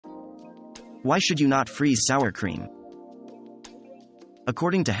Why should you not freeze sour cream?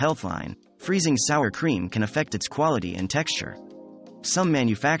 According to Healthline, freezing sour cream can affect its quality and texture. Some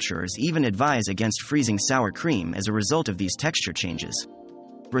manufacturers even advise against freezing sour cream as a result of these texture changes.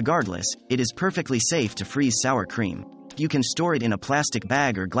 Regardless, it is perfectly safe to freeze sour cream. You can store it in a plastic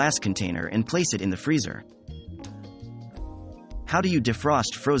bag or glass container and place it in the freezer. How do you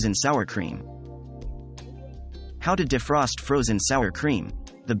defrost frozen sour cream? How to defrost frozen sour cream?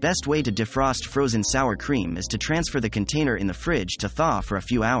 The best way to defrost frozen sour cream is to transfer the container in the fridge to thaw for a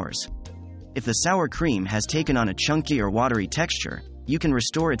few hours. If the sour cream has taken on a chunky or watery texture, you can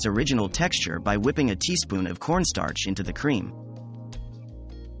restore its original texture by whipping a teaspoon of cornstarch into the cream.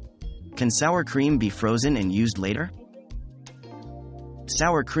 Can sour cream be frozen and used later?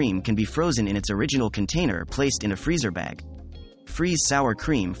 Sour cream can be frozen in its original container placed in a freezer bag. Freeze sour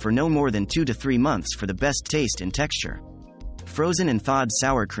cream for no more than 2 to 3 months for the best taste and texture. Frozen and thawed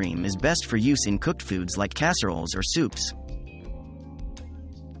sour cream is best for use in cooked foods like casseroles or soups.